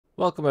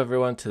Welcome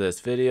everyone to this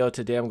video.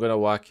 Today I'm going to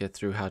walk you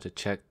through how to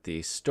check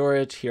the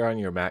storage here on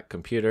your Mac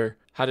computer,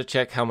 how to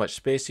check how much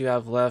space you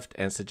have left,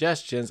 and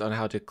suggestions on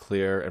how to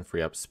clear and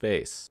free up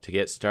space. To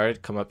get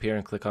started, come up here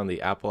and click on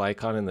the Apple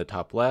icon in the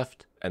top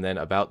left, and then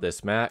About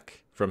This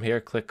Mac. From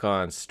here, click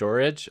on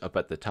Storage up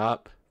at the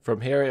top.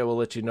 From here, it will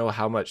let you know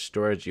how much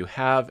storage you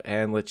have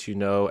and let you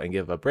know and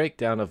give a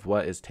breakdown of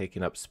what is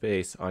taking up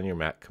space on your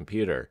Mac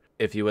computer.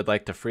 If you would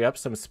like to free up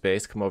some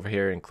space, come over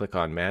here and click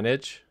on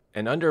Manage.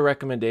 And under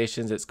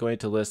recommendations, it's going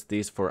to list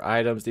these 4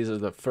 items. These are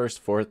the first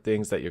 4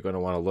 things that you're going to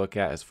want to look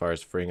at as far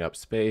as freeing up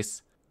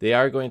space. They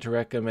are going to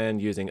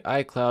recommend using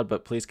iCloud,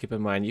 but please keep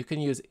in mind you can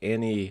use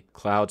any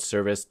cloud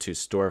service to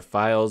store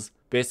files,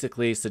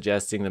 basically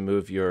suggesting to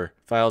move your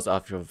files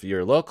off of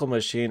your local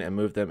machine and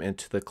move them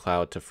into the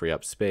cloud to free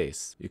up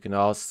space. You can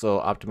also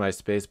optimize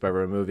space by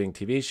removing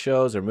TV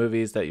shows or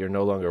movies that you're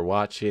no longer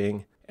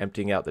watching,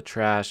 emptying out the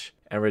trash,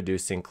 and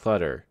reducing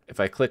clutter.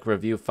 If I click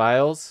Review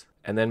Files,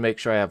 and then make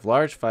sure I have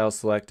large files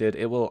selected,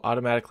 it will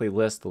automatically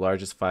list the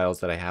largest files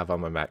that I have on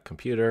my Mac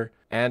computer.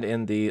 And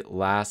in the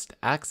last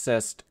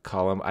accessed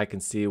column, I can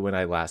see when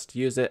I last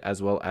used it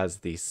as well as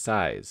the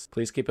size.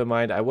 Please keep in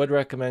mind, I would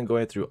recommend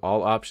going through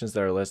all options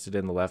that are listed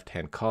in the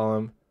left-hand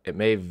column. It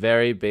may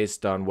vary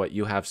based on what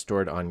you have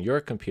stored on your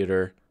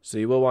computer, so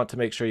you will want to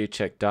make sure you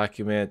check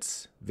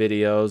documents,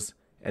 videos,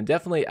 and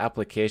definitely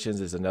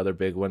applications is another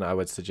big one I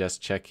would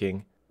suggest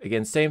checking.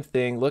 Again, same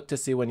thing, look to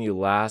see when you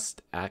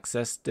last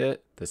accessed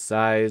it, the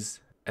size,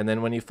 and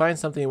then when you find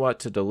something you want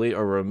to delete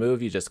or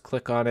remove, you just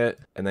click on it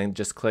and then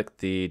just click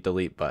the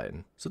delete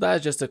button. So that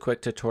is just a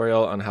quick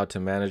tutorial on how to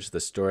manage the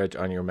storage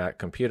on your Mac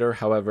computer.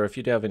 However, if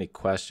you do have any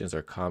questions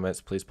or comments,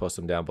 please post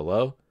them down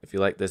below. If you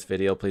like this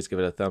video, please give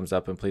it a thumbs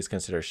up and please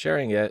consider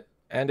sharing it.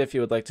 And if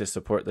you would like to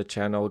support the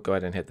channel, go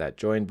ahead and hit that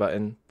join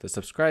button, the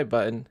subscribe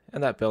button,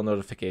 and that bell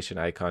notification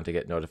icon to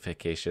get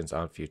notifications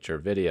on future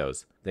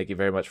videos. Thank you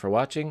very much for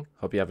watching.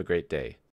 Hope you have a great day.